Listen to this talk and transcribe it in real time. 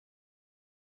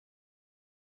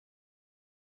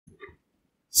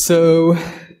So,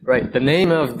 right, the name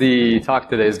of the talk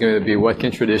today is going to be what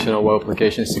can traditional web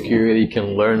application security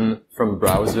can learn from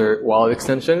browser wallet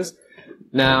extensions.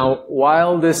 Now,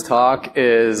 while this title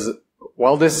is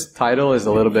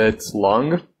a little bit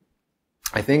long,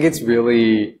 I think it's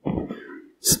really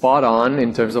spot on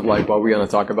in terms of like what we're going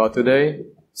to talk about today.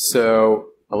 So,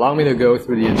 allow me to go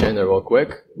through the agenda real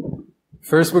quick.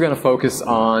 First, we're going to focus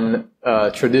on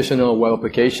traditional web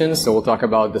applications. So we'll talk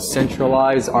about the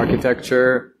centralized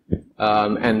architecture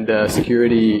and the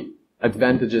security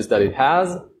advantages that it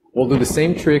has. We'll do the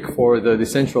same trick for the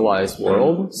decentralized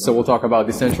world. So we'll talk about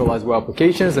decentralized web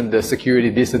applications and the security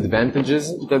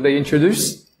disadvantages that they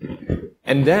introduce.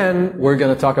 And then we're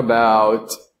going to talk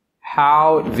about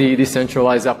how the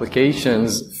decentralized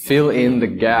applications fill in the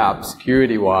gap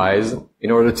security-wise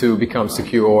in order to become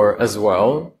secure as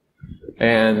well.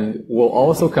 And we'll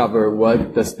also cover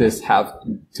what does this have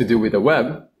to do with the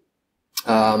web,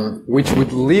 which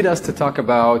would lead us to talk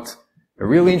about a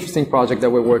really interesting project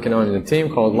that we're working on in the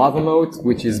team called LavaMoat,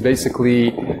 which is basically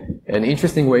an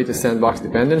interesting way to sandbox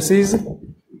dependencies.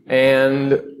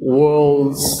 And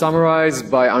we'll summarize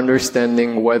by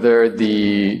understanding whether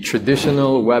the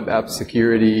traditional web app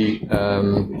security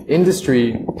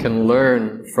industry can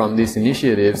learn from these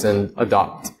initiatives and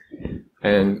adopt.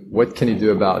 And what can you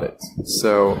do about it?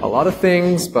 So a lot of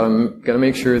things, but I'm going to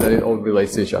make sure that it all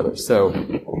relates to each other. So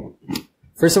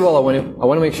first of all, I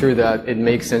want to make sure that it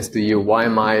makes sense to you. Why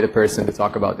am I the person to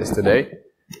talk about this today?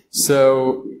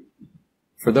 So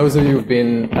for those of you who've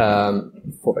been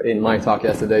in my talk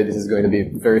yesterday, this is going to be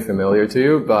very familiar to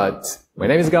you. But my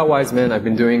name is Weizman. I've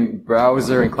been doing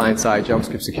browser and client-side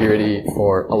JavaScript security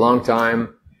for a long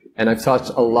time, and I've touched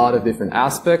a lot of different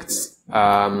aspects.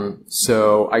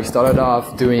 So I started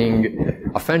off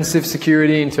doing offensive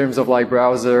security in terms of like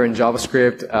browser and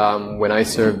JavaScript when I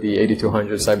served the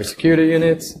 8200 cybersecurity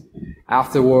unit.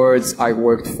 Afterwards, I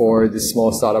worked for this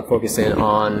small startup focusing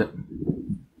on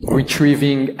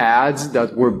retrieving ads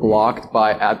that were blocked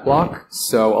by AdBlock.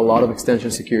 So a lot of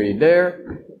extension security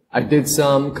there. I did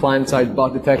some client-side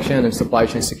bot detection and supply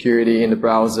chain security in the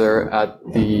browser at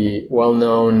the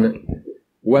well-known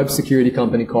web security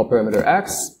company called Perimeter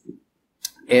X.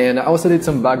 And I also did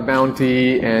some bug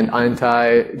bounty and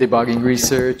anti-debugging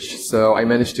research. So I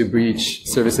managed to breach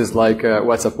services like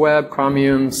WhatsApp Web,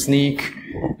 Chromium, Sneak,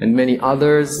 and many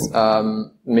others.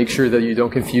 Make sure that you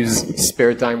don't confuse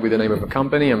spare time with the name of a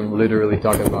company. I'm literally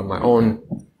talking about my own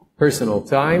personal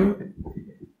time.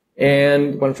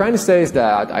 And what I'm trying to say is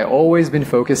that I always been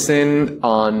focusing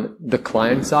on the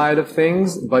client side of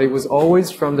things, but it was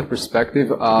always from the perspective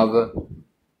of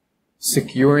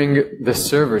securing the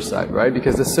server side, right?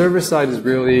 Because the server side is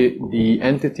really the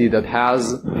entity that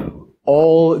has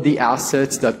all the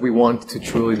assets that we want to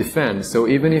truly defend. So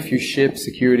even if you ship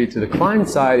security to the client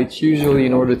side, it's usually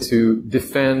in order to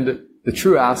defend the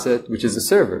true asset, which is the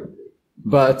server.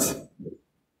 But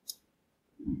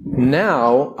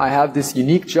now I have this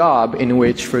unique job in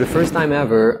which, for the first time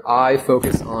ever, I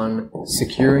focus on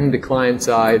securing the client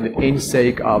side in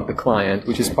sake of the client,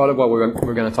 which is part of what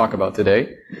we're going to talk about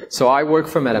today. So I work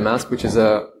for MetaMask, which is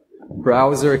a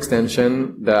browser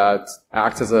extension that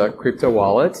acts as a crypto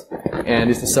wallet,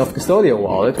 and it's a self-custodial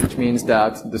wallet, which means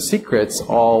that the secrets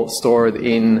all stored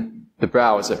in the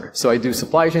browser. So I do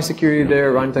supply chain security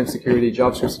there, runtime security,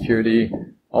 JavaScript security,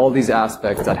 all these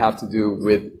aspects that have to do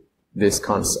with this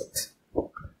concept.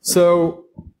 So,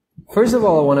 first of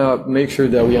all, I want to make sure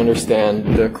that we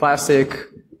understand the classic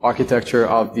architecture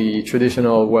of the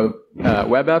traditional web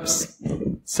apps.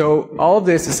 So, all of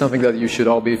this is something that you should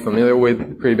all be familiar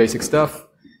with, pretty basic stuff.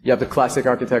 You have the classic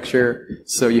architecture.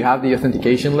 So you have the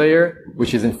authentication layer,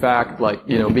 which is in fact like,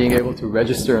 being able to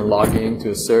register and log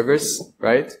into a service,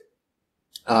 right?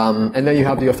 And then you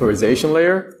have the authorization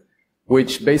layer,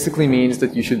 which basically means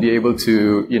that you should be able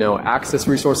to, access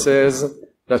resources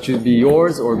that should be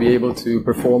yours or be able to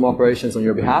perform operations on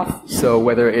your behalf. So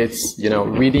whether it's,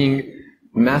 reading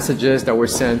messages that were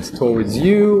sent towards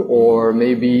you or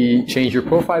maybe change your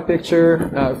profile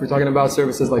picture, if we're talking about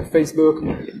services like Facebook.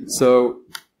 So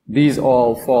these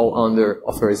all fall under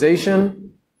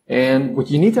authorization. And what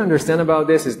you need to understand about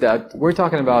this is that we're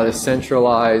talking about a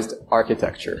centralized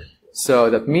architecture. So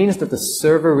that means that the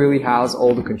server really has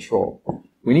all the control.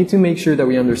 We need to make sure that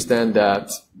we understand that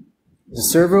the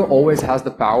server always has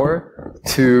the power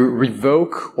to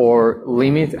revoke or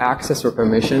limit access or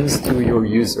permissions to your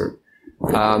user.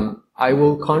 I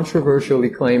will controversially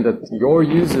claim that your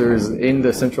users in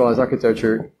the centralized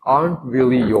architecture aren't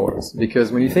really yours,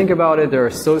 because when you think about it, they're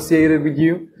associated with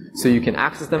you, so you can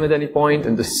access them at any point,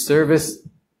 and the service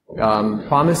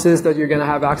promises that you're going to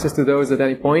have access to those at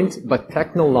any point, but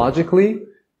technologically,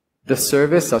 the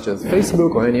service, such as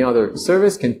Facebook or any other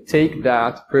service, can take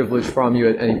that privilege from you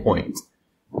at any point.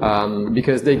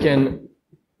 Because they can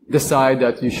decide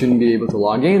that you shouldn't be able to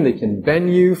log in, they can ban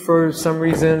you for some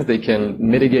reasons, they can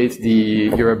mitigate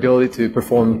your ability to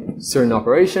perform certain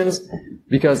operations,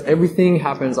 because everything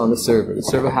happens on the server. The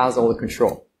server has all the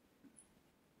control.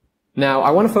 Now,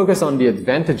 I want to focus on the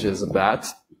advantages of that,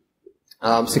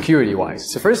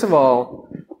 security-wise. So first of all,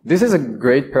 this is a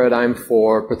great paradigm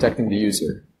for protecting the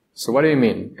user. So what do you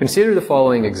mean? Consider the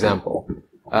following example.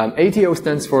 ATO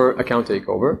stands for account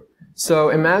takeover. So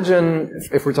imagine,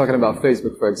 if we're talking about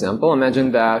Facebook, for example,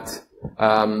 imagine that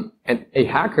a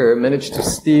hacker managed to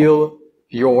steal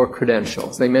your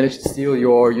credentials. They managed to steal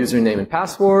your username and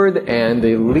password, and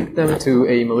they leaked them to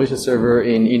a malicious server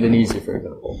in Indonesia, for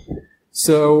example.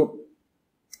 So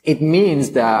it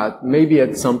means that maybe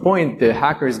at some point the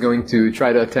hacker is going to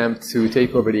try to attempt to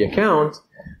take over the account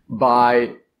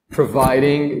by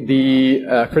providing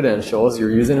the credentials, your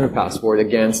username and password,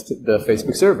 against the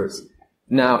Facebook servers.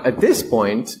 Now, at this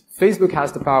point, Facebook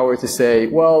has the power to say,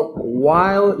 well,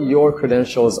 while your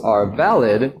credentials are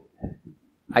valid,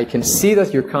 I can see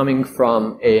that you're coming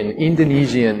from an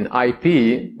Indonesian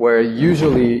IP, where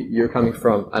usually you're coming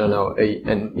from, I don't know,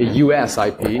 a US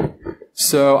IP.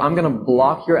 So I'm going to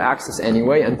block your access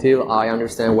anyway until I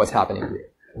understand what's happening here.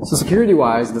 So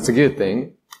security-wise, that's a good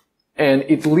thing. And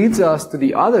it leads us to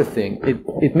the other thing.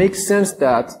 It makes sense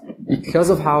that because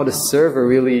of how the server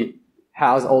really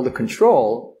has all the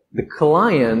control, the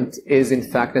client is in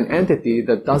fact an entity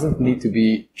that doesn't need to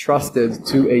be trusted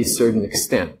to a certain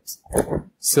extent.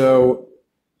 So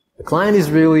the client is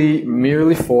really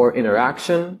merely for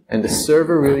interaction, and the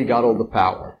server really got all the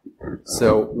power.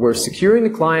 So we're securing the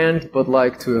client, but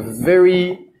like to a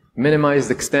very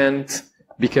minimized extent,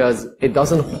 because it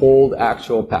doesn't hold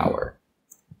actual power.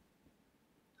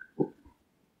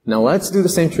 Now let's do the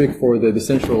same trick for the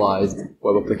decentralized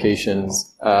web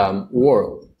applications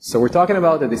world. So we're talking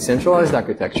about the decentralized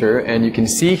architecture, and you can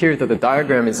see here that the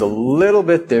diagram is a little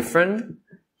bit different.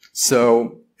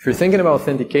 So if you're thinking about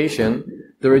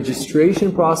authentication, the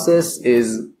registration process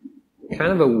is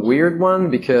kind of a weird one,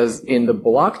 because in the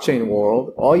blockchain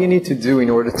world, all you need to do in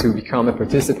order to become a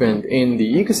participant in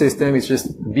the ecosystem is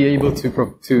just be able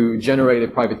to generate a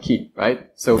private key, right?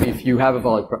 So if you have a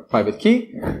valid private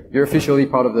key, you're officially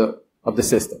part of the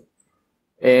system.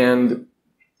 And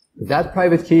that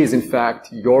private key is in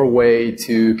fact your way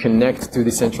to connect to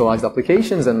decentralized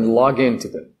applications and log into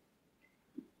them.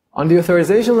 On the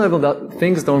authorization level,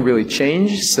 things don't really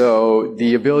change. So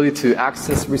the ability to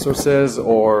access resources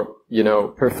or,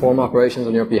 perform operations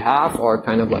on your behalf are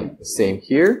kind of like the same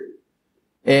here.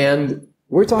 And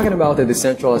we're talking about a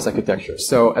decentralized architecture.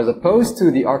 So as opposed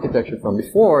to the architecture from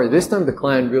before, this time the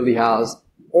client really has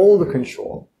all the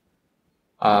control.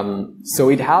 So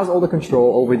it has all the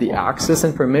control over the access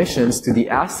and permissions to the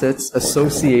assets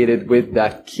associated with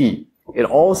that key. It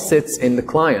all sits in the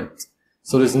client.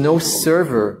 So there's no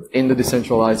server in the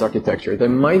decentralized architecture. There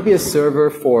might be a server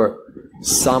for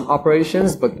some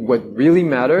operations, but what really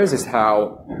matters is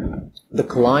how the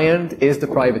client is the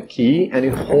private key, and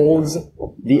it holds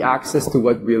the access to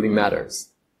what really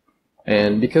matters.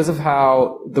 And because of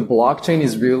how the blockchain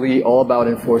is really all about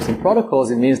enforcing protocols,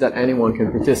 it means that anyone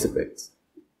can participate.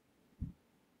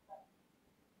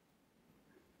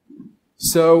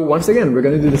 So once again, we're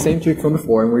going to do the same trick from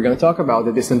before, and we're going to talk about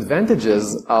the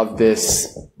disadvantages of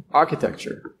this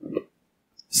architecture.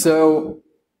 So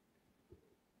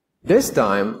this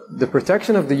time, the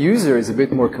protection of the user is a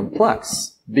bit more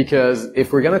complex, because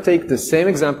if we're going to take the same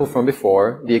example from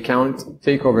before, the account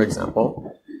takeover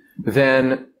example,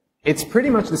 then it's pretty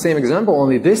much the same example,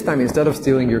 only this time instead of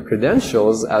stealing your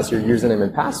credentials as your username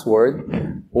and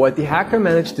password, what the hacker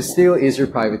managed to steal is your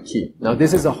private key. Now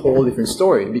this is a whole different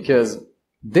story, because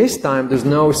this time there's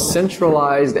no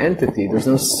centralized entity, there's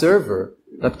no server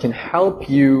that can help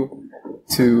you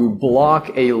to block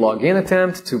a login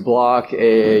attempt, to block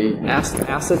a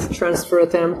asset transfer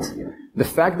attempt. The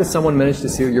fact that someone managed to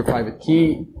steal your private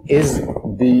key is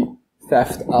the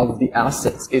theft of the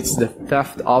assets. It's the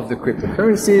theft of the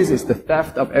cryptocurrencies. It's the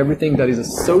theft of everything that is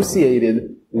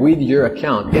associated with your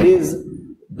account. It is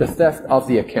the theft of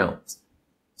the account.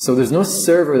 So there's no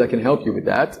server that can help you with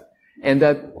that. And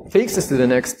that takes us to the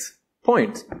next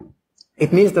point.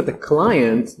 It means that the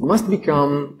client must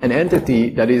become an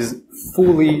entity that is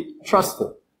fully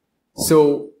trustful.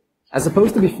 So as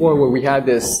opposed to before, where we had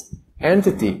this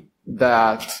entity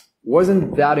that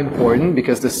wasn't that important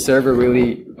because the server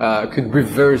really could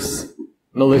reverse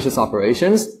malicious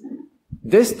operations,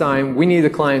 this time we need the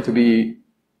client to be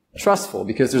trustful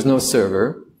because there's no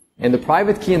server, and the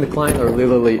private key and the client are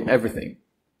literally everything.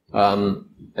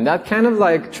 And that kind of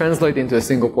like translates into a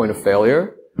single point of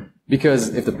failure,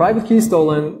 because if the private key is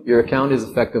stolen, your account is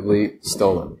effectively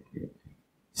stolen.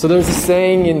 So there's a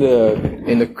saying in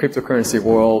the cryptocurrency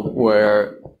world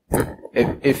where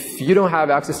if you don't have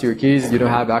access to your keys, you don't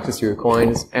have access to your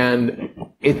coins, and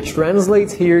it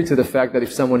translates here to the fact that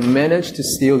if someone managed to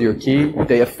steal your key,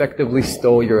 they effectively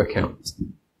stole your account.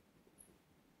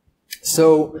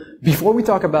 So before we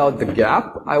talk about the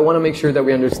gap, I want to make sure that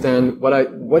we understand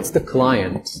what's the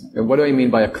client, and what do I mean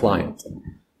by a client.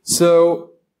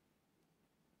 So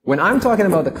when I'm talking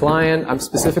about the client, I'm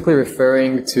specifically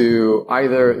referring to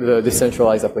either the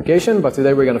decentralized application, but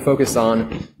today we're going to focus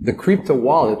on the crypto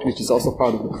wallet, which is also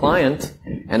part of the client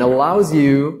and allows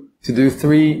you to do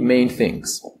three main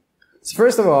things. So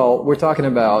first of all, we're talking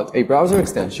about a browser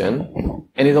extension,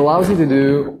 and it allows you to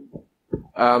do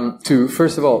to,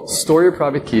 first of all, store your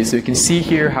private key. So you can see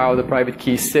here how the private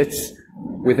key sits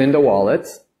within the wallet,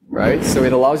 right? So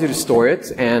it allows you to store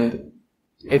it, and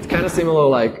it's kind of similar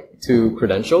like to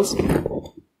credentials.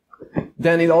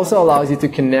 Then it also allows you to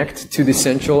connect to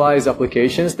decentralized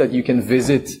applications that you can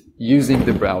visit using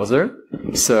the browser.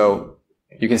 So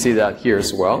you can see that here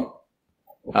as well.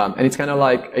 And it's kind of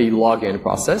like a login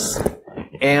process.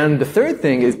 And the third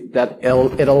thing is that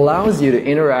it allows you to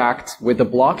interact with the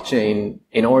blockchain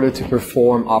in order to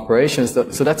perform operations.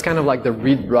 So that's kind of like the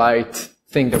read-write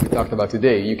thing that we talked about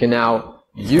today. You can now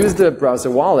use the browser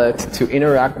wallet to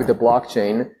interact with the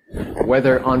blockchain,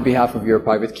 whether on behalf of your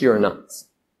private key or not.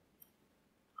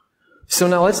 So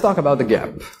now let's talk about the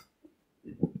gap.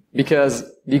 Because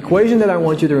the equation that I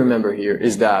want you to remember here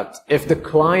is that if the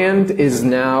client is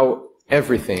now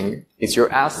everything, it's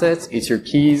your assets, it's your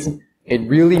keys, it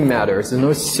really matters. There's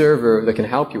no server that can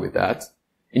help you with that.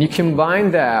 And you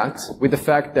combine that with the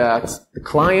fact that the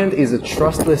client is a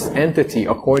trustless entity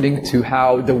according to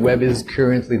how the web is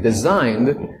currently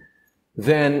designed,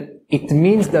 then it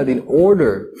means that in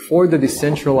order for the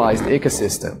decentralized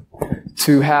ecosystem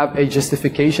to have a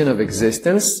justification of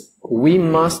existence, we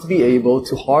must be able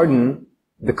to harden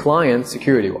the client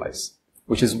security-wise,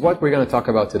 which is what we're going to talk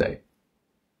about today.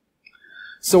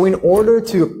 So in order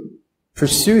to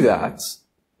pursue that,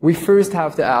 we first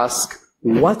have to ask,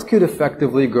 what could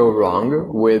effectively go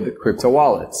wrong with crypto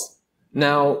wallets?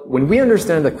 Now, when we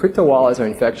understand that crypto wallets are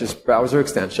in fact just browser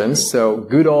extensions, so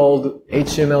good old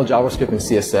HTML, JavaScript, and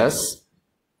CSS,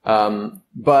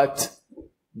 but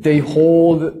they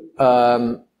hold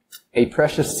a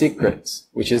precious secret,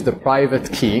 which is the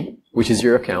private key, which is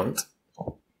your account.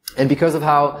 And because of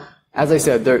how, as I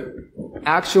said, they're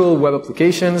actual web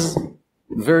applications,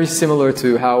 very similar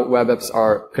to how web apps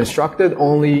are constructed,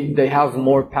 only they have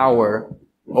more power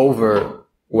over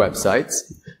websites,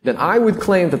 then I would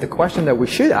claim that the question that we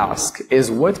should ask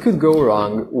is what could go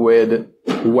wrong with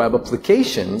web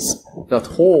applications that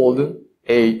hold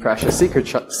a precious secret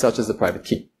such as the private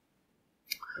key.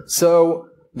 So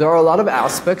there are a lot of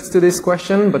aspects to this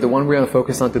question, but the one we're going to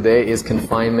focus on today is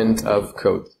confinement of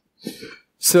code.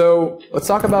 So let's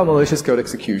talk about malicious code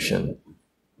execution.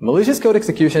 Malicious code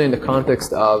execution in the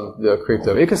context of the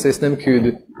crypto ecosystem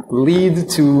could lead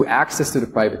to access to the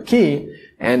private key,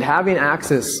 and having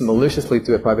access maliciously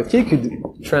to a private key could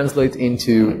translate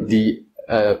into the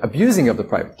abusing of the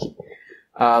private key.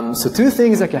 So two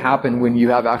things that can happen when you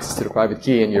have access to the private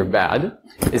key and you're bad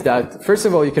is that, first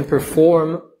of all, you can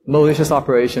perform malicious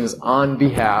operations on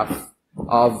behalf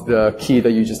of the key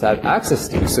that you just had access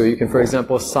to. So you can, for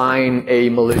example, sign a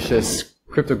malicious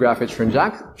cryptographic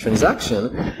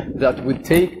transaction that would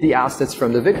take the assets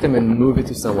from the victim and move it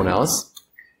to someone else.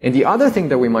 And the other thing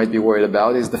that we might be worried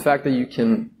about is the fact that you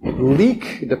can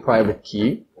leak the private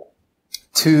key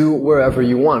to wherever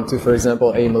you want, to, for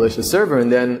example, a malicious server,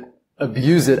 and then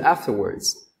abuse it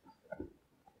afterwards.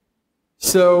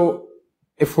 So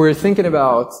if we're thinking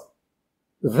about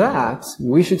that,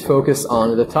 we should focus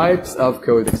on the types of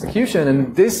code execution,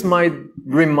 and this might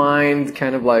remind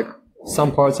kind of like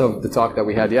some parts of the talk that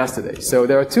we had yesterday. So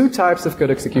there are two types of code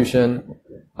execution.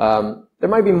 There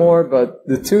might be more, but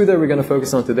the two that we're going to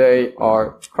focus on today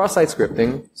are cross-site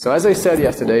scripting. So as I said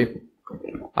yesterday,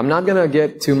 I'm not going to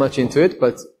get too much into it,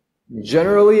 but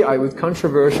generally I would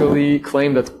controversially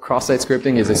claim that cross-site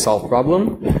scripting is a solved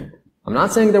problem. I'm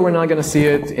not saying that we're not going to see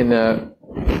it in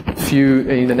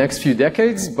the next few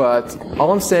decades, but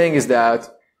all I'm saying is that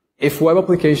if web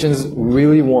applications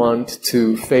really want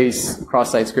to face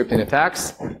cross-site scripting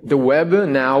attacks, the web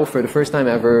now, for the first time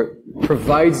ever,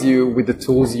 provides you with the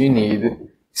tools you need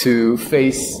to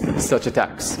face such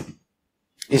attacks.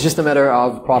 It's just a matter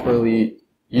of properly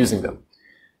using them.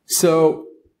 So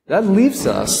that leaves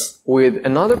us with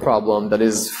another problem that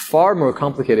is far more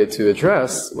complicated to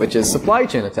address, which is supply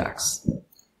chain attacks.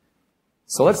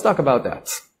 So let's talk about that.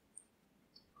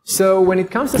 So when it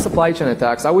comes to supply chain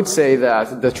attacks, I would say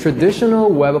that the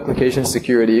traditional web application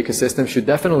security ecosystem should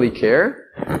definitely care,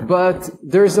 but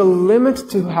there's a limit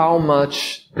to how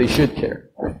much they should care.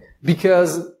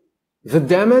 Because the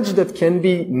damage that can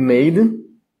be made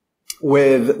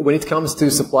when it comes to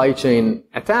supply chain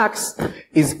attacks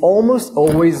is almost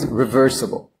always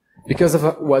reversible. Because of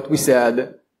what we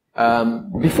said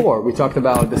before, we talked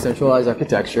about decentralized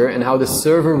architecture and how the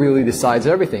server really decides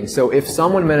everything. So if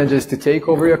someone manages to take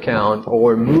over your account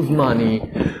or move money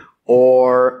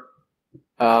or,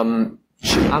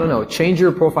 I don't know, change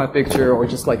your profile picture or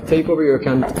just like take over your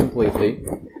account completely,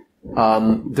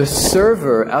 the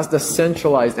server as the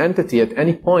centralized entity at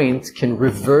any point can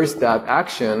reverse that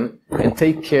action and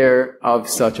take care of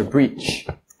such a breach.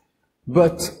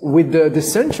 But with the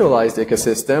decentralized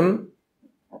ecosystem,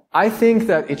 I think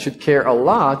that it should care a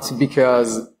lot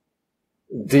because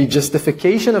the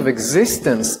justification of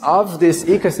existence of this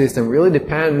ecosystem really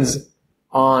depends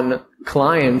on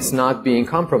clients not being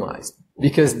compromised.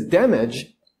 Because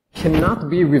damage cannot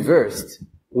be reversed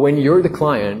when you're the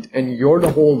client and you're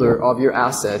the holder of your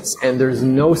assets and there's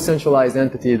no centralized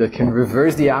entity that can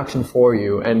reverse the action for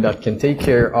you and that can take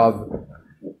care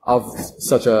of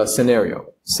such a scenario.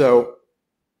 So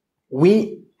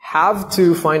we have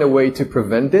to find a way to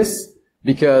prevent this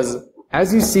because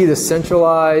as you see the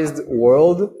centralized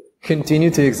world continue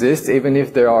to exist even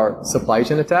if there are supply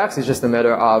chain attacks. It's just a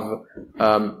matter of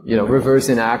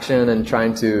reversing action and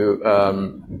trying to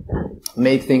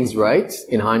make things right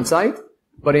in hindsight.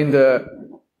 But in the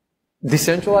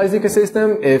decentralized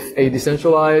ecosystem, if a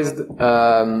decentralized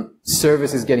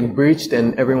service is getting breached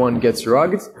and everyone gets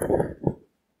rugged,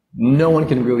 no one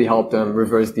can really help them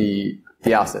reverse the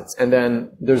assets. And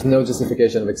then there's no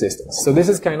justification of existence. So this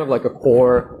is kind of like a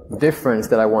core difference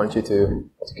that I want you to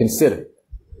consider.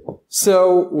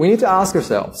 So we need to ask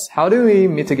ourselves, how do we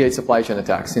mitigate supply chain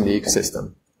attacks in the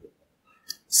ecosystem?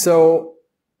 So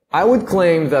I would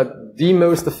claim that the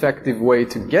most effective way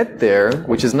to get there,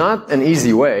 which is not an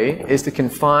easy way, is to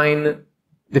confine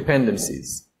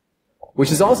dependencies,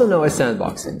 which is also known as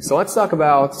sandboxing. So let's talk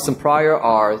about some prior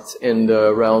art in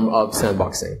the realm of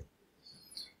sandboxing.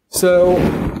 So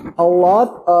a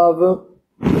lot of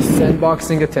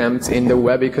sandboxing attempts in the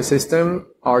web ecosystem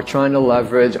are trying to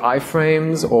leverage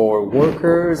iframes or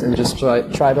workers and just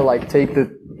try to like take the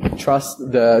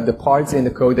parts in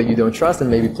the code that you don't trust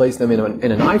and maybe place them in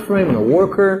an iframe, in a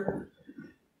worker.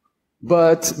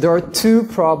 But there are two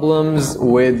problems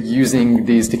with using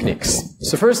these techniques.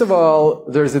 So first of all,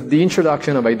 there's the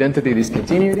introduction of identity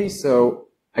discontinuity. So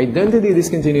identity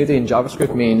discontinuity in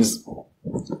JavaScript means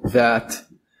that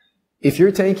if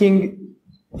you're taking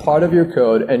part of your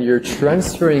code and you're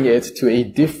transferring it to a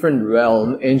different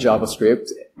realm in JavaScript,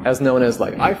 as known as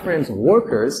like iframes or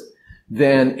workers,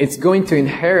 then it's going to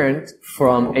inherit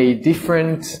from a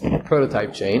different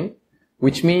prototype chain,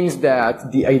 which means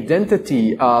that the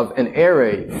identity of an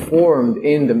array formed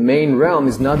in the main realm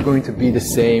is not going to be the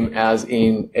same as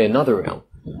in another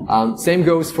realm. Same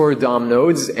goes for DOM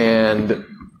nodes and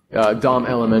DOM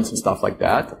elements and stuff like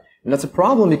that. And that's a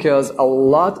problem because a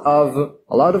lot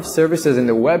of services in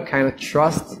the web kind of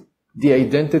trust the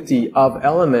identity of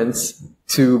elements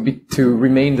to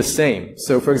remain the same.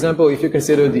 So for example, if you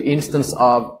consider the instance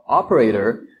of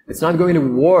operator, it's not going to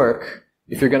work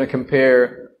if you're going to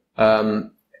compare an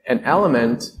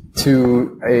element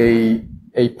to a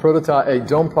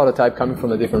DOM prototype coming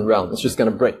from a different realm. It's just going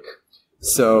to break.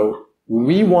 So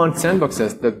we want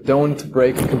sandboxes that don't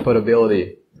break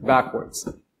compatibility backwards.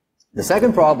 The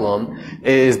second problem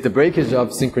is the breakage of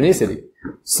synchronicity.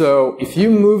 So if you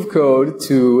move code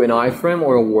to an iframe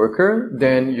or a worker,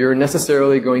 then you're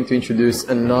necessarily going to introduce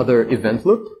another event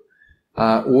loop,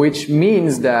 which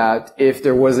means that if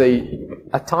there was an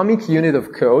atomic unit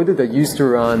of code that used to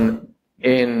run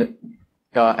in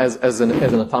as an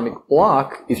atomic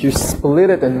block, if you split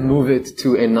it and move it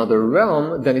to another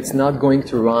realm, then it's not going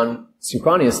to run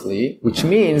synchronously, which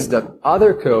means that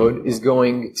other code is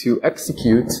going to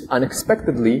execute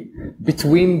unexpectedly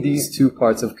between these two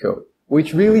parts of code,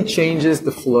 which really changes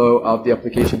the flow of the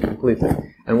application completely.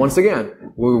 And once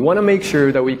again, we want to make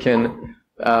sure that we can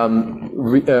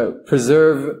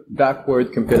preserve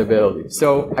backward compatibility.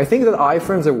 So I think that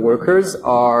iframes and workers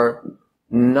are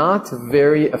not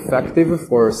very effective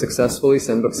for successfully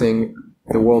sandboxing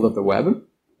the world of the web,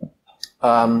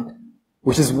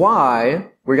 which is why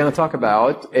we're going to talk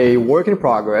about a work in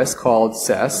progress called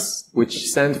SES, which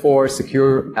stands for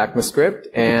Secure ECMAScript,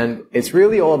 and it's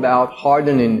really all about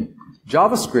hardening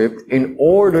JavaScript in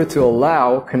order to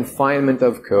allow confinement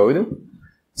of code.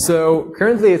 So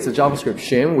currently it's a JavaScript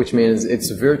shim, which means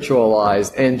it's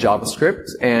virtualized in JavaScript,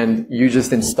 and you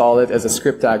just install it as a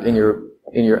script tag in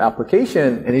your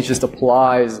application, and it just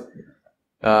applies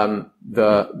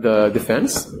the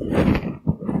defense.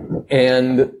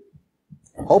 And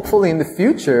hopefully in the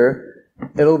future,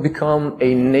 it'll become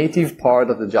a native part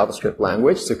of the JavaScript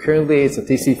language. So currently it's a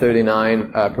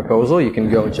TC39 proposal. You can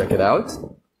go and check it out.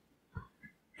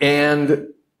 And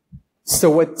so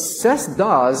what SES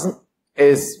does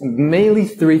is mainly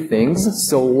three things.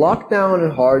 So lockdown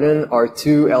and harden are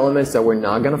two elements that we're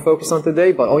not going to focus on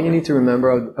today, but all you need to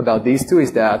remember about these two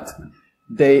is that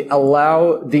they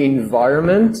allow the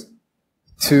environment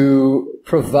to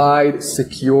provide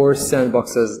secure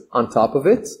sandboxes on top of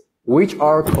it, which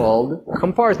are called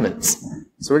compartments.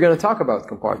 So we're going to talk about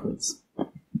compartments.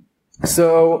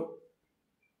 So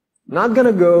not going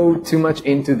to go too much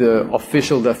into the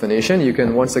official definition. You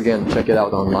can once again check it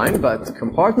out online, but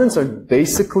compartments are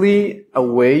basically a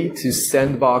way to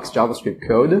sandbox JavaScript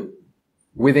code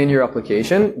within your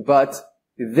application, but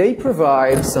they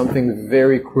provide something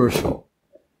very crucial.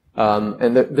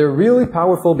 And they're really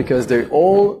powerful because they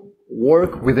all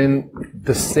work within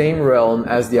the same realm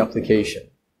as the application.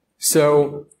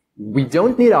 So we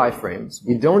don't need iframes,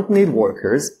 we don't need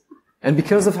workers, and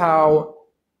because of how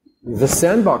the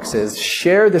sandboxes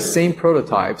share the same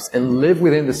prototypes and live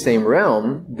within the same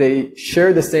realm, they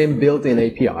share the same built-in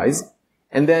APIs,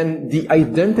 and then the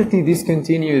identity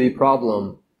discontinuity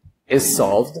problem is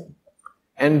solved,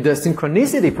 and the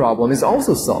synchronicity problem is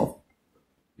also solved,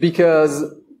 because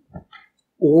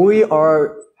we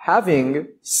are having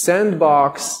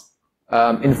sandbox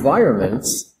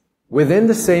environments within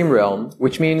the same realm,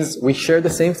 which means we share the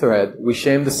same thread, we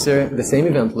share the same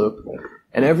event loop,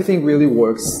 and everything really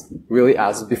works really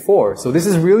as before. So this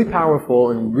is really powerful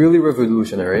and really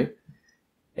revolutionary.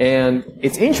 And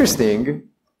it's interesting,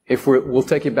 if we'll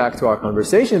take it back to our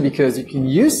conversation, because you can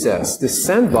use this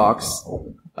sandbox,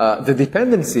 the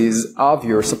dependencies of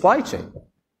your supply chain.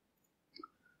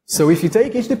 So if you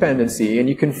take each dependency and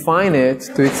you confine it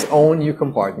to its own new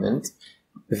compartment,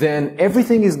 then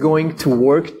everything is going to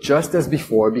work just as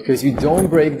before because you don't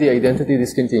break the identity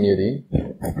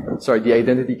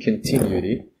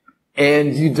continuity,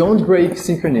 and you don't break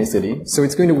synchronicity. So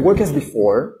it's going to work as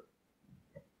before,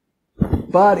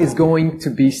 but it's going to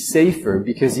be safer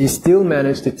because you still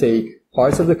manage to take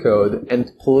parts of the code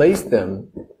and place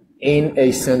them in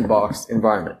a sandbox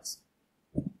environment.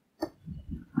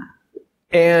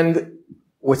 And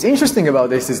what's interesting about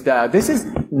this is that this is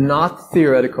not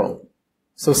theoretical.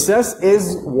 So SES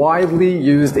is widely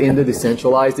used in the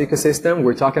decentralized ecosystem.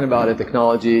 We're talking about a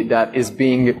technology that is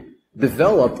being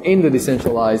developed in the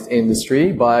decentralized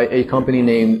industry by a company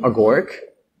named Agoric.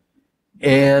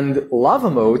 And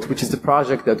LavaMoat, which is the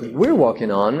project that we're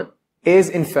working on, is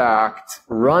in fact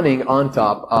running on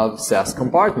top of SES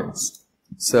compartments.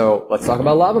 So let's talk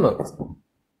about LavaMoat.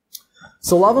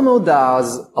 So LavaMoat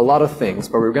does a lot of things,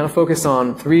 but we're going to focus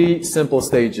on three simple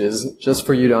stages just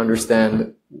for you to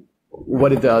understand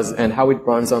what it does and how it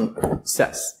runs on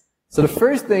SES. So the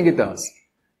first thing it does,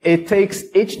 it takes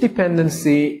each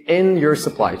dependency in your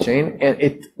supply chain and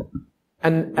it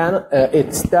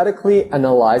statically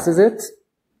analyzes it,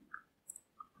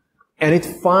 and it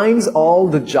finds all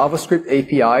the JavaScript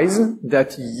APIs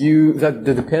that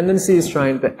the dependency is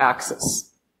trying to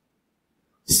access.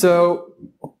 So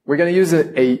we're going to use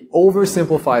a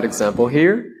oversimplified example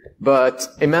here, but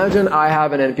imagine I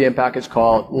have an NPM package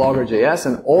called logger.js,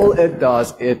 and all it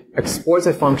does, it exports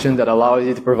a function that allows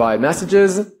you to provide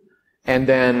messages and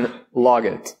then log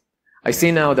it. I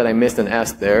see now that I missed an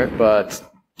S there, but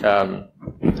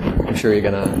I'm sure you're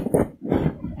going to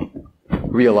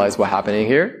realize what's happening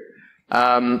here.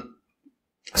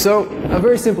 So a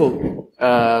very simple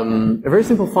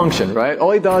function, right?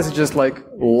 All it does is just like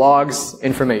logs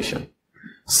information.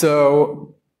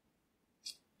 So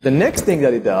the next thing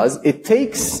that it does, it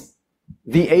takes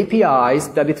the APIs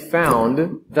that it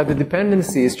found that the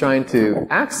dependency is trying to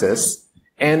access,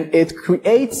 and it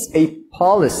creates a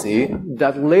policy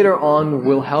that later on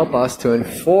will help us to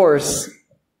enforce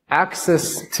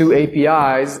access to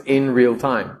APIs in real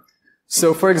time.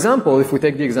 So for example, if we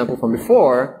take the example from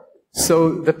before,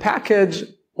 so the package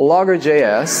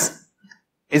logger.js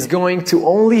is going to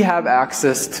only have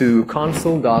access to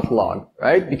console.log,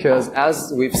 right? Because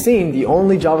as we've seen, the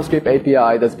only JavaScript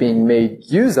API that's being made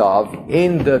use of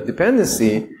in the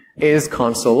dependency is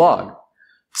console.log.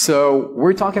 So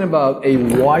we're talking about a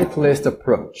whitelist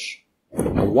approach.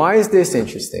 Now, why is this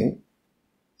interesting?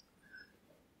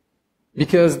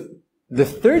 Because the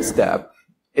third step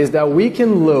is that we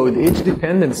can load each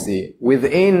dependency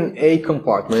within a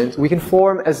compartment. We can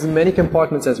form as many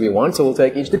compartments as we want. So we'll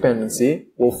take each dependency,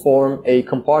 we'll form a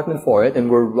compartment for it, and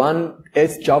we'll run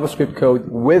its JavaScript code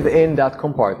within that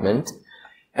compartment.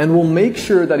 And we'll make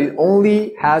sure that it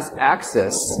only has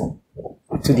access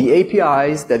to the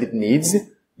APIs that it needs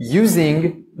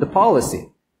using the policy.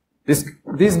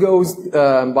 This goes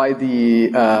by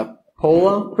the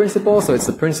POLA principle. So it's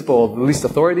the principle of least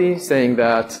authority, saying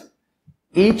that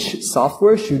each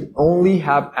software should only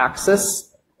have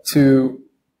access to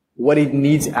what it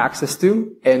needs access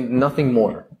to and nothing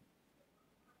more.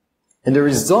 And the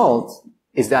result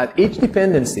is that each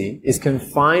dependency is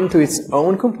confined to its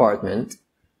own compartment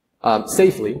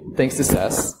safely, thanks to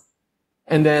SES.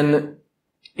 And then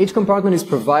each compartment is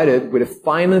provided with a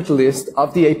finite list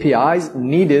of the APIs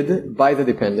needed by the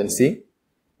dependency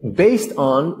based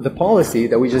on the policy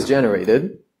that we just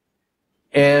generated.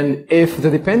 And if the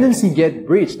dependency gets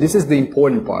breached, this is the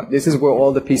important part. This is where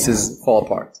all the pieces fall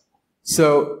apart.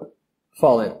 So,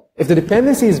 fall in. If the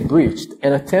dependency is breached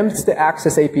and attempts to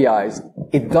access APIs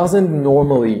it doesn't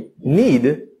normally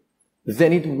need,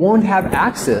 then it won't have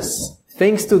access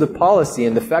thanks to the policy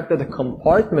and the fact that the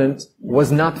compartment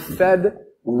was not fed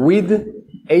with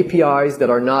APIs that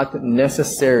are not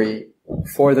necessary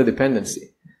for the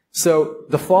dependency. So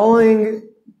the following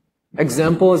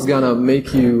example is gonna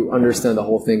make you understand the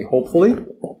whole thing, hopefully.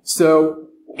 So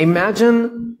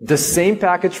imagine the same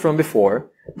package from before,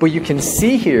 but you can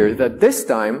see here that this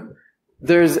time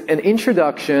there's an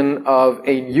introduction of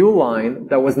a new line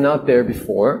that was not there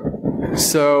before.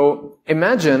 So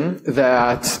imagine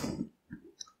that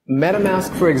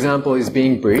MetaMask, for example, is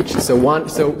being breached.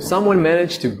 So someone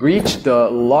managed to breach the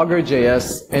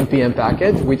Logger.js NPM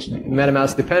package, which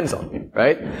MetaMask depends on,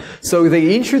 right? So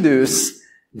they introduce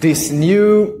this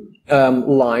new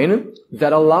line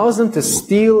that allows them to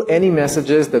steal any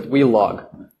messages that we log.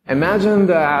 Imagine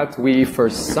that we, for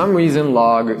some reason,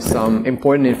 log some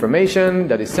important information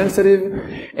that is sensitive,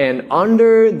 and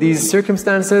under these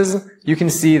circumstances, you can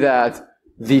see that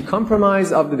the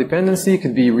compromise of the dependency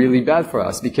could be really bad for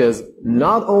us, because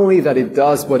not only that it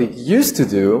does what it used to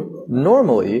do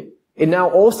normally, it now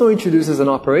also introduces an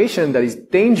operation that is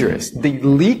dangerous. They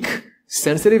leak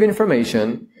sensitive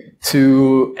information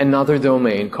to another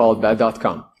domain called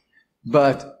bad.com.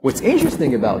 But what's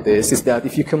interesting about this is that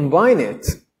if you combine it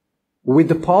with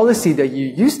the policy that you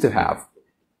used to have,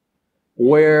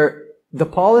 where the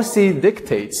policy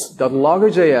dictates that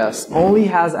Logger.js only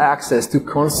has access to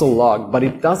console log, but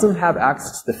it doesn't have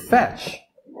access to fetch,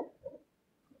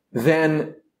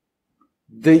 then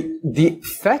the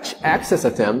fetch access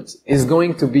attempt is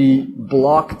going to be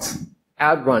blocked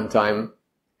at runtime,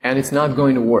 and it's not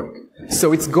going to work.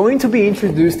 So it's going to be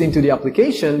introduced into the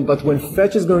application, but when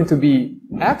fetch is going to be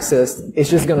accessed, it's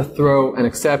just going to throw an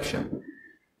exception.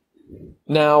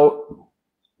 Now,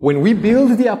 when we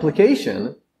build the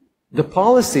application, the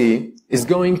policy is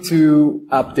going to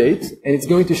update, and it's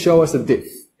going to show us a diff.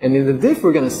 And in the diff,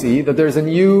 we're going to see that there's a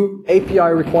new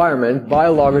API requirement by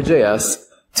Logger.js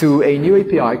to a new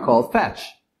API called fetch.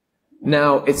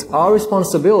 Now, it's our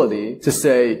responsibility to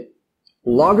say,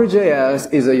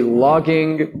 Logger.js is a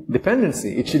logging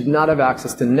dependency. It should not have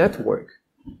access to network.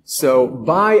 So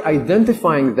by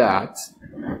identifying that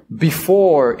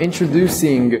before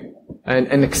introducing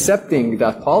and accepting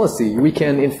that policy, we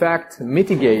can in fact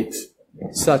mitigate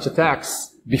such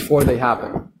attacks before they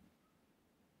happen.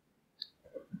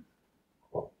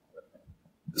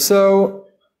 So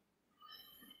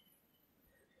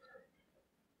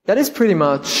that is pretty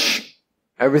much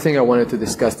everything I wanted to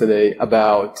discuss today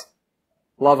about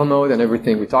Lava Mode and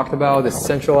everything we talked about, the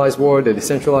centralized world, the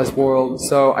decentralized world.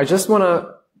 So I just want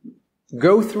to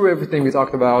go through everything we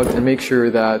talked about and make sure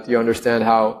that you understand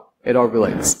how it all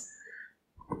relates.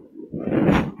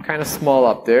 Kind of small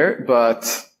up there, but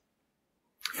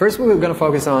first we're going to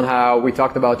focus on how we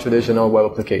talked about traditional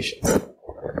web applications.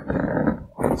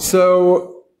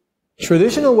 So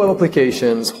traditional web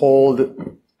applications hold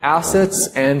assets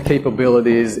and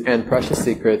capabilities and precious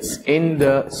secrets in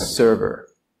the server.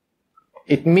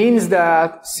 It means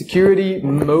that security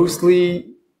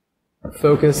mostly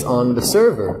focus on the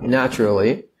server,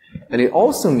 naturally, and it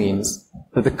also means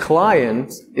that the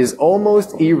client is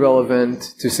almost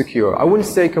irrelevant to secure. I wouldn't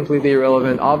say completely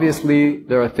irrelevant. Obviously,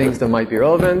 there are things that might be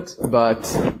relevant,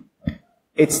 but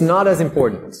it's not as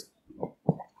important.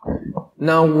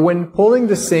 Now, when pulling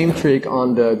the same trick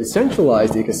on the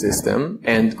decentralized ecosystem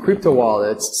and crypto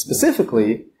wallets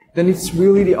specifically, then it's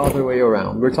really the other way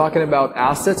around. We're talking about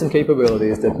assets and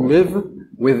capabilities that live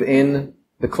within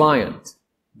the client.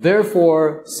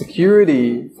 Therefore,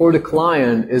 security for the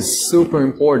client is super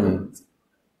important.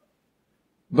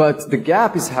 But the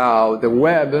gap is how the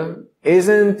web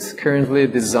isn't currently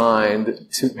designed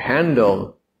to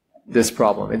handle this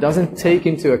problem. It doesn't take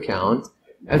into account,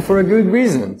 and for a good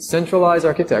reason. Centralized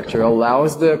architecture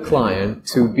allows the client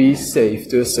to be safe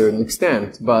to a certain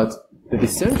extent, but the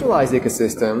decentralized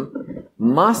ecosystem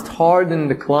must harden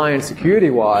the client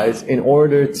security-wise in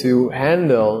order to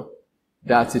handle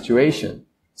that situation.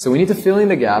 So we need to fill in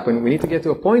the gap, and we need to get to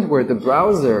a point where the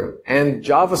browser and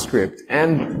JavaScript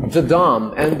and the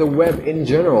DOM and the web in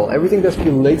general, everything that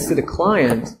relates to the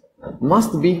client,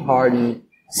 must be hardened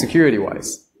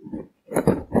security-wise.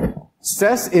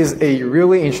 SES is a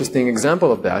really interesting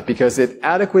example of that because it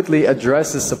adequately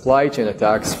addresses supply chain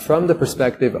attacks from the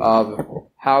perspective of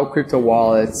how crypto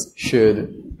wallets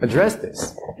should address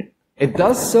this. It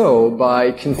does so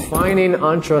by confining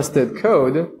untrusted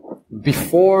code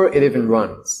before it even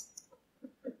runs.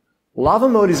 Lava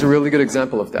mode is a really good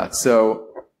example of that. So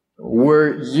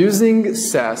we're using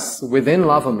SES within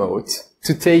Lava mode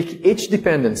to take each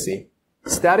dependency,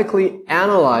 statically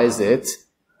analyze it,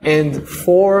 and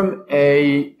form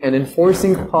an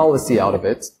enforcing policy out of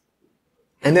it,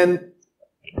 and then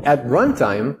at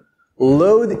runtime,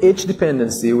 load each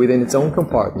dependency within its own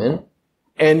compartment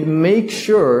and make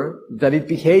sure that it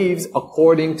behaves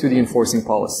according to the enforcing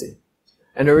policy.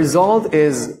 And the result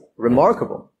is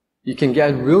remarkable. You can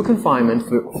get real confinement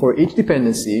for each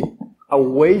dependency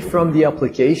away from the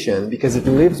application because it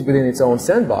lives within its own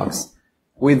sandbox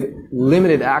with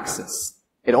limited access.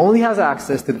 It only has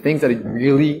access to the things that it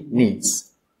really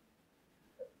needs.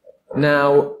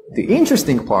 Now, the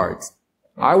interesting part,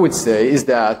 I would say, is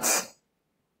that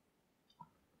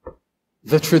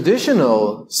the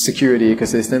traditional security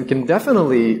ecosystem can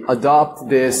definitely adopt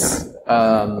this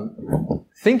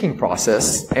thinking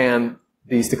process and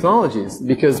these technologies,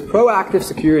 because proactive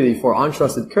security for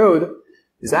untrusted code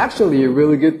is actually a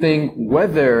really good thing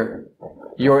whether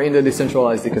you're in the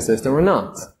decentralized ecosystem or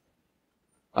not.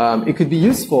 It could be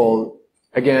useful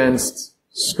against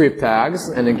script tags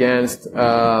and against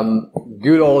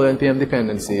good old NPM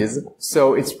dependencies.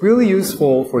 So it's really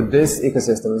useful for this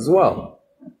ecosystem as well.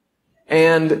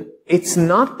 And it's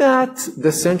not that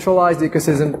the centralized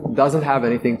ecosystem doesn't have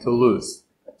anything to lose.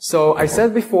 So I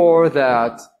said before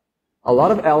that a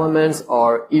lot of elements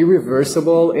are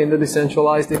irreversible in the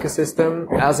decentralized ecosystem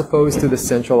as opposed to the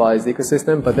centralized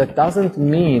ecosystem, but that doesn't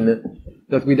mean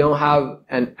that we don't have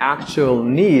an actual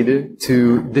need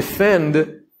to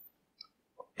defend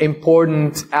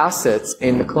important assets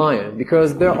in the client,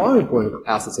 because there are important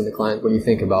assets in the client when you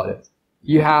think about it.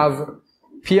 You have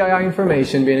PII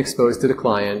information being exposed to the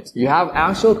client. You have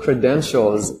actual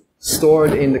credentials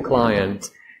stored in the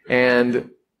client. And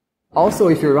also,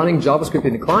 if you're running JavaScript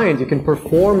in the client, you can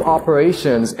perform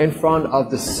operations in front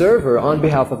of the server on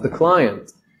behalf of the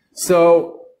client.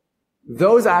 So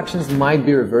those actions might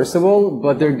be reversible,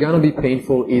 but they're going to be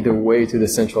painful either way to the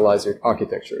centralized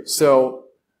architecture. So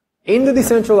in the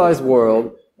decentralized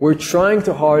world, we're trying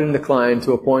to harden the client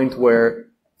to a point where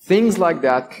things like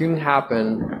that couldn't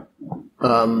happen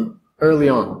early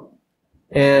on.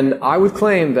 And I would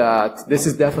claim that this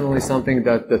is definitely something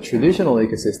that the traditional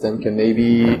ecosystem can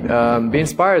maybe be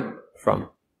inspired from.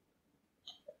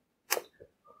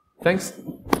 Thanks.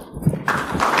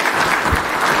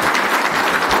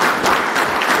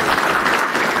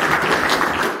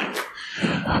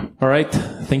 All right.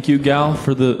 Thank you, Gal,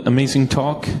 for the amazing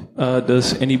talk.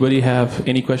 Does anybody have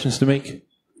any questions to make?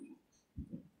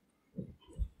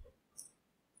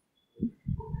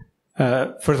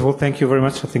 First of all, thank you very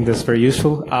much. I think that's very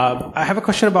useful. I have a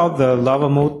question about the Lava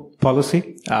mode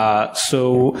policy.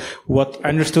 So what I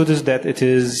understood is that it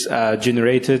is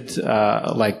generated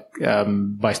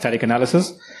by static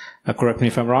analysis. Correct me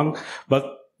if I'm wrong.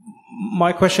 But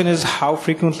my question is, how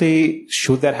frequently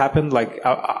should that happen? Like,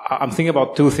 I'm thinking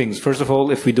about two things. First of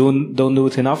all, if we don't do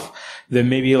it enough, then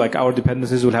maybe like our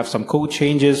dependencies will have some code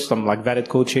changes, some like valid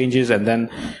code changes, and then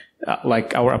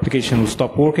like our application will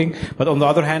stop working. But on the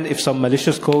other hand, if some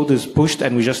malicious code is pushed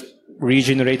and we just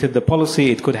regenerated the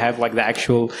policy, it could have like the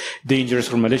actual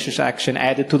dangerous or malicious action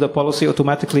added to the policy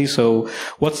automatically. So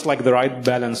what's like the right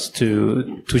balance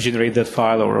to generate that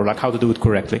file, or like how to do it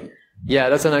correctly? Yeah,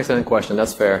 that's an excellent question.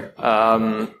 That's fair.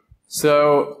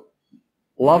 So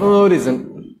Lava mode is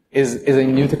a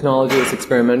new technology. It's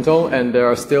experimental, and there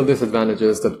are still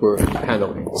disadvantages that we're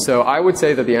handling. So I would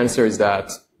say that the answer is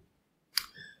that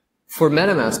for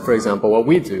MetaMask, for example, what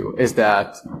we do is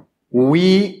that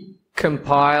we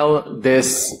compile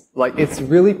this, like it's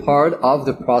really part of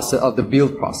the process, of the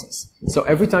build process. So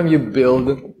every time you build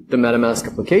the MetaMask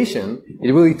application,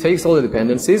 it really takes all the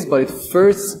dependencies, but it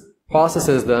first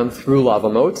processes them through Lava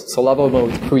Mode. So Lava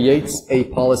Mode creates a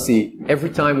policy every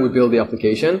time we build the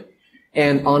application.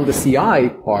 And on the CI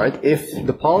part, if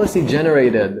the policy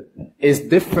generated is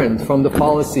different from the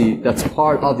policy that's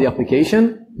part of the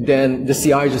application, then the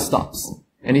CI just stops.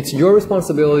 And it's your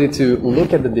responsibility to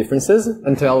look at the differences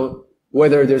and tell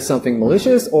whether there's something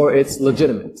malicious or it's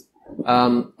legitimate.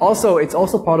 Also, it's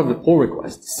also part of the pull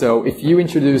request. So if you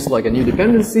introduce like a new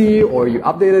dependency or you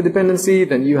update a dependency,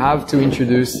 then you have to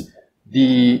introduce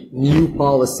the new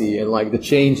policy and like the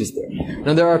changes there.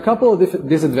 Now there are a couple of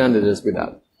disadvantages with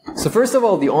that. So first of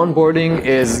all, the onboarding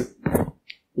is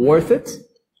worth it,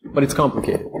 but it's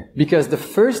complicated. Because the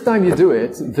first time you do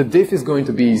it, the diff is going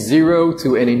to be 0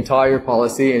 to an entire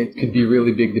policy, and it could be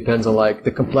really big, depends on like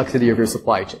the complexity of your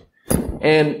supply chain.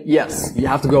 And yes, you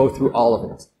have to go through all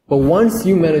of it. But once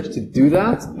you manage to do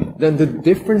that, then the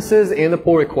differences in the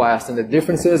pull request and the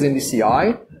differences in the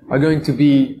CI are going to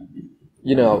be,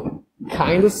 you know,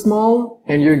 kind of small,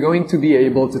 and you're going to be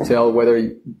able to tell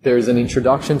whether there's an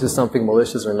introduction to something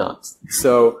malicious or not.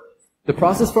 So the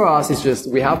process for us is just,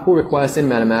 we have pull requests in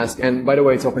MetaMask, and by the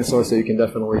way, it's open source, so you can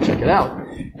definitely check it out.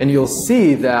 And you'll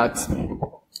see that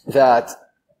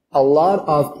a lot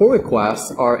of pull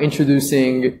requests are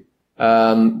introducing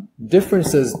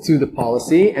differences to the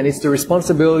policy, and it's the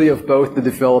responsibility of both the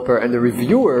developer and the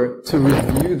reviewer to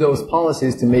review those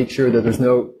policies to make sure that there's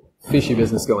no fishy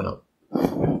business going on.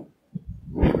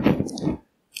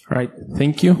 All right,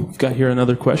 thank you. We've got here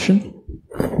another question.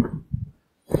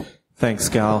 Thanks,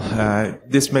 Gal.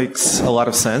 This makes a lot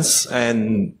of sense,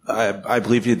 and I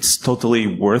believe it's totally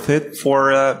worth it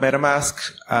for MetaMask.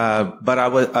 But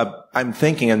I'm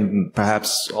thinking, and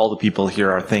perhaps all the people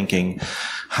here are thinking,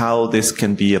 how this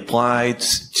can be applied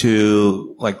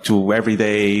to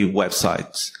everyday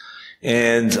websites.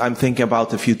 And I'm thinking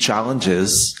about a few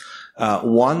challenges.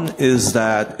 One is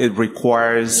that it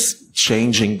requires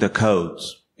changing the code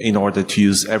in order to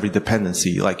use every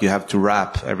dependency. Like you have to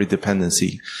wrap every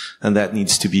dependency, and that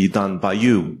needs to be done by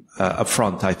you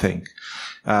upfront, I think.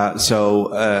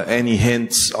 So any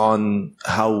hints on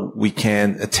how we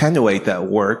can attenuate that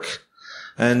work?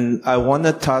 And I want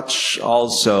to touch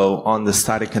also on the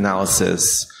static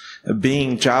analysis.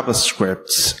 Being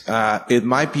JavaScript, it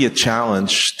might be a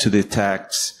challenge to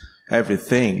detect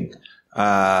everything,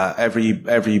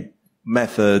 every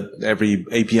method, every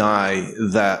API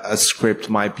that a script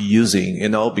might be using, you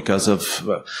know, because of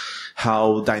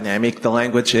how dynamic the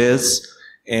language is.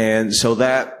 And so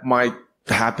that might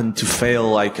happen to fail,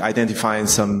 like identifying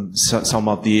some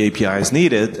of the APIs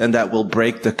needed, and that will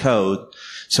break the code.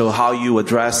 So how you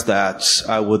address that,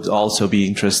 I would also be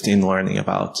interested in learning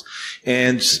about.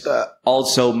 And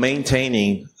also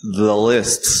maintaining the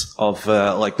lists of,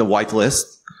 like the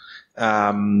whitelist.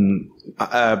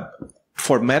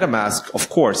 For MetaMask, of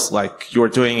course, like you're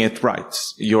doing it right.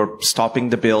 You're stopping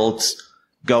the build,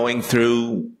 going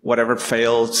through whatever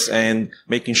fails and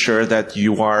making sure that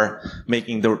you are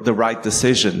making the right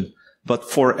decision. But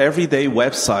for everyday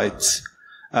websites,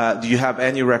 do you have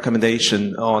any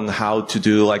recommendation on how to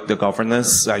do like the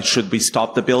governance? Should we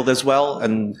stop the build as well?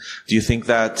 And do you think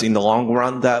that in the long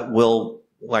run that will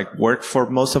like work for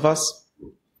most of us?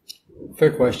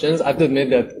 Fair questions. I have to admit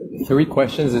that 3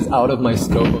 questions is out of my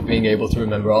scope of being able to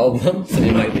remember all of them, so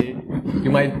you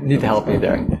might need to help me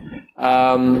there.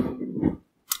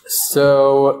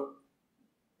 So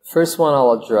first one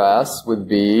I'll address would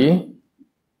be,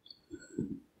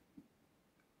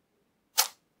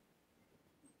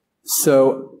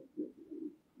 so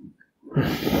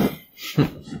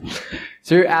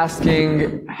you're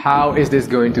asking how is this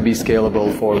going to be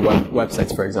scalable for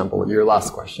websites, for example, your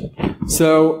last question.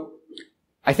 So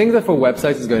I think that for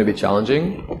websites it's going to be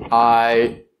challenging.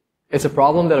 It's a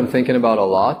problem that I'm thinking about a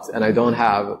lot, and I don't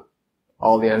have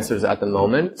all the answers at the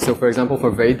moment. So for example, for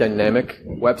very dynamic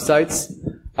websites,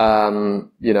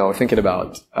 you know, thinking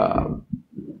about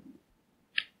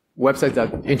websites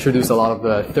that introduce a lot of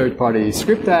the third-party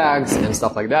script tags and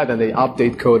stuff like that, and they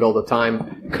update code all the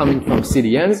time coming from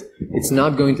CDNs, it's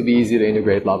not going to be easy to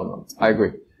integrate Lava Mode. I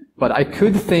agree. But I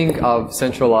could think of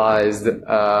centralized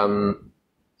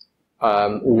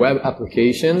web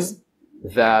applications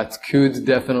that could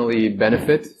definitely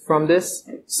benefit from this.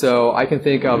 So I can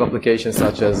think of applications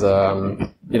such as,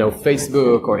 you know,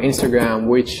 Facebook or Instagram,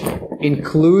 which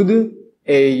include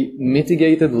a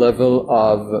mitigated level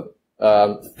of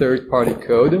third-party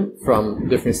code from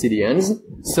different CDNs.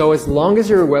 So as long as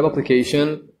your web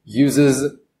application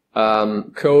uses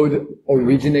code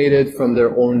originated from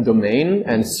their own domain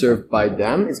and served by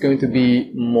them, it's going to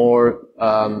be more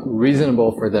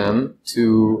reasonable for them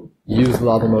to use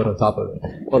Lava Mode on top of it.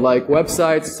 But like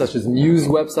websites such as news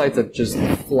websites that just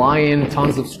fly in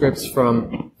tons of scripts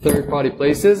from third-party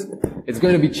places, it's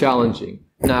going to be challenging.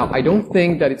 Now, I don't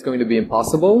think that it's going to be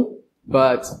impossible,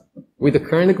 but with the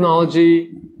current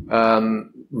technology,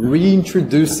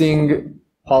 reintroducing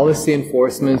policy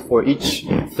enforcement for each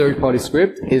third-party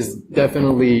script is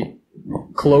definitely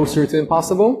closer to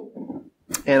impossible.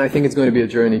 And I think it's going to be a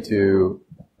journey to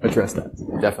address that,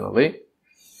 definitely.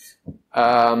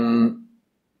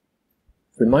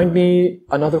 Remind me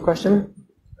another question?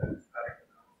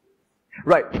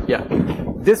 Right, yeah.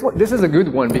 This is a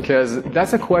good one because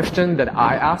that's a question that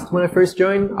I asked when I first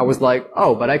joined. I was like,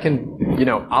 oh, but I can,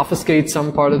 obfuscate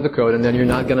some part of the code and then you're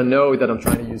not going to know that I'm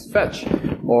trying to use fetch.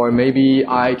 Or maybe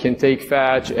I can take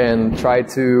fetch and try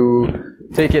to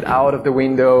take it out of the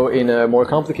window in a more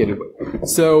complicated way.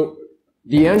 So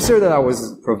the answer that I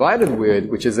was provided with,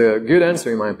 which is a good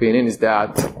answer in my opinion, is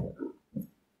that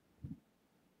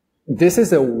this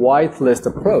is a whitelist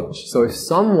approach. So if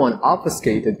someone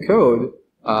obfuscated code,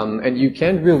 and you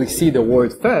can't really see the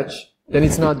word fetch, then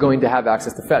it's not going to have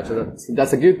access to fetch. So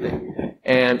that's a good thing.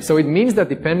 And so it means that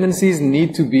dependencies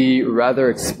need to be rather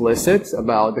explicit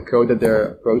about the code that they're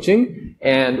approaching.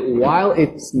 And while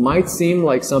it might seem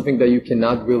like something that you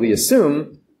cannot really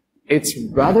assume, it's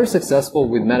rather successful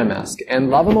with MetaMask. And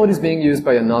Lava Mode is being used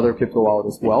by another crypto wallet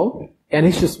as well. And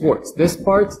it just works. This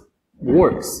part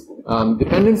works.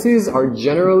 Dependencies are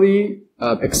generally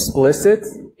explicit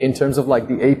in terms of like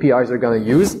the APIs they're going to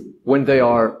use when they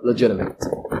are legitimate.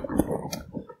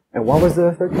 And what was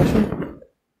the third question?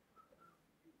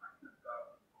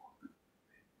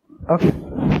 Okay.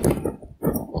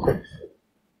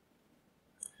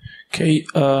 Okay.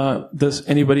 Does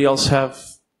anybody else have?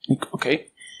 Okay.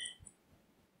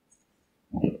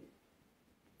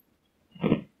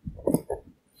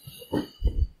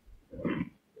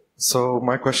 So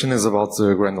my question is about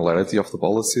the granularity of the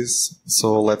policies.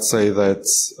 So let's say that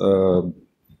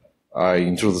I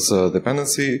introduce a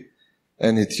dependency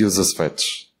and it uses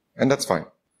fetch, and that's fine.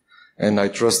 And I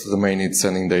trust the domain it's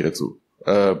sending data to.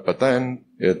 But then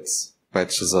it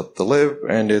patches up the lib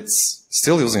and it's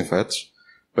still using fetch,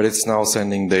 but it's now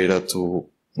sending data to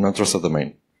an untrusted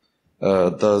domain.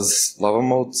 Does Lava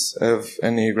Mode have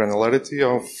any granularity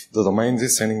of the domains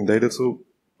it's sending data to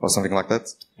or something like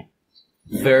that?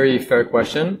 Very fair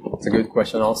question. It's a good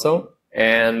question also.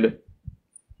 And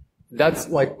that's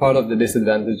like part of the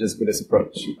disadvantages with this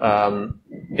approach.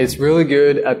 It's really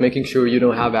good at making sure you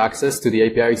don't have access to the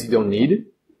APIs you don't need.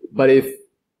 But if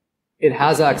it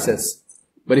has access,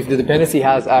 but if the dependency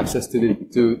has access to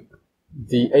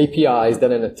the APIs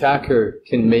that an attacker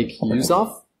can make use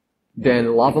of,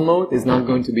 then Lava Mode is not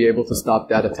going to be able to stop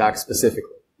that attack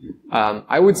specifically.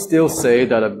 I would still say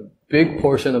that a big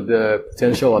portion of the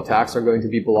potential attacks are going to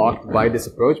be blocked by this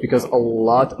approach because a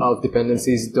lot of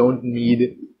dependencies don't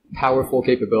need powerful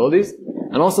capabilities.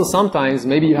 And also sometimes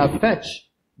maybe you have fetch,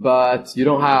 but you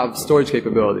don't have storage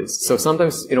capabilities. So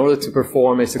sometimes in order to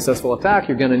perform a successful attack,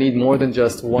 you're going to need more than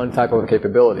just one type of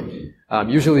capability.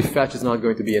 Usually fetch is not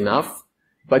going to be enough.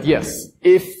 But yes,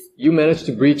 if you manage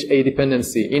to breach a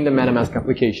dependency in the MetaMask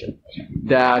application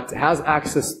that has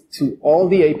access to all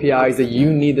the APIs that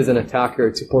you need as an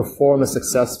attacker to perform a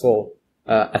successful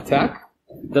attack,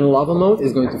 then Lava Mode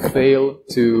is going to fail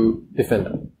to defend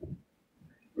them.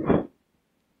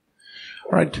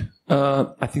 All right.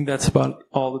 I think that's about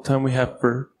all the time we have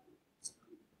for.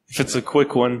 If it's a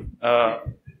quick one.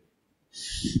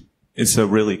 It's a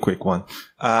really quick one.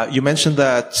 You mentioned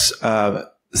that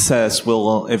SES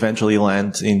will eventually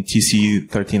land in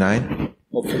TC39.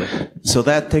 Hopefully. So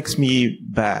that takes me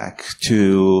back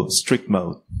to strict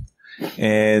mode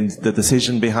and the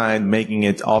decision behind making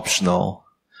it optional.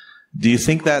 Do you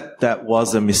think that that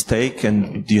was a mistake,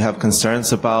 and do you have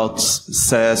concerns about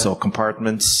SES or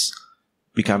compartments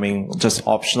becoming just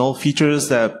optional features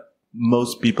that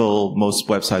most people, most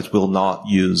websites will not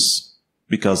use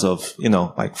because of,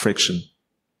 like friction?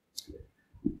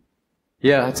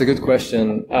 Yeah, that's a good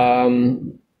question.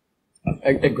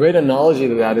 A great analogy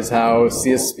to that is how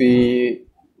CSP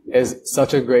is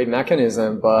such a great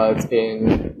mechanism, but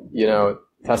in,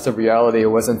 test of reality, it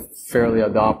wasn't fairly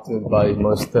adopted by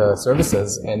most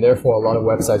services, and therefore a lot of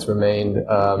websites remained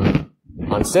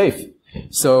unsafe.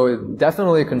 So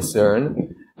definitely a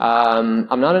concern.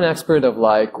 I'm not an expert of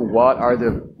what are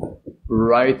the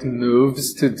right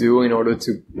moves to do in order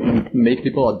to make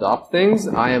people adopt things.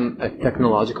 I am a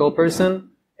technological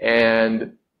person,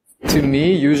 and to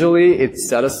me, usually I'm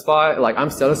satisfied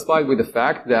with the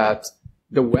fact that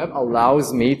the web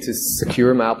allows me to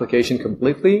secure my application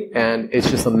completely, and it's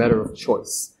just a matter of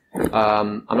choice.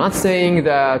 I'm not saying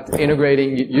that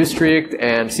integrating ustrict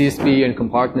and CSP and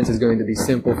compartments is going to be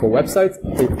simple for websites.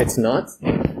 It's not.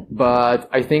 But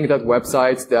I think that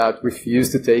websites that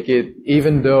refuse to take it,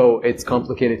 even though it's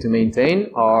complicated to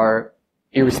maintain, are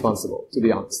irresponsible, to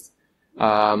be honest.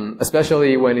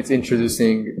 Especially when it's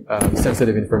introducing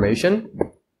sensitive information.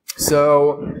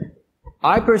 So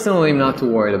I personally am not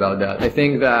too worried about that. I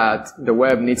think that the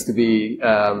web needs to be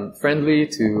friendly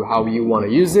to how you want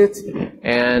to use it,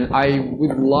 and I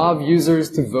would love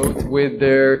users to vote with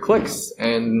their clicks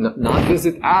and not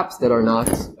visit apps that are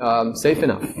not safe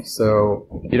enough. So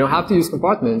you don't have to use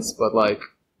compartments, but like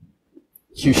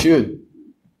you should.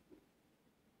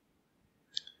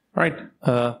 All right.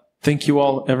 Thank you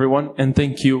all, everyone, and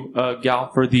thank you,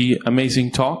 Gal, for the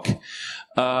amazing talk.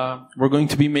 We're going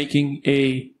to be making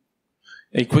a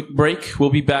quick break. We'll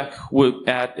be back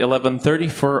at 11:30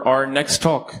 for our next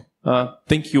talk.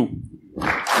 Thank you.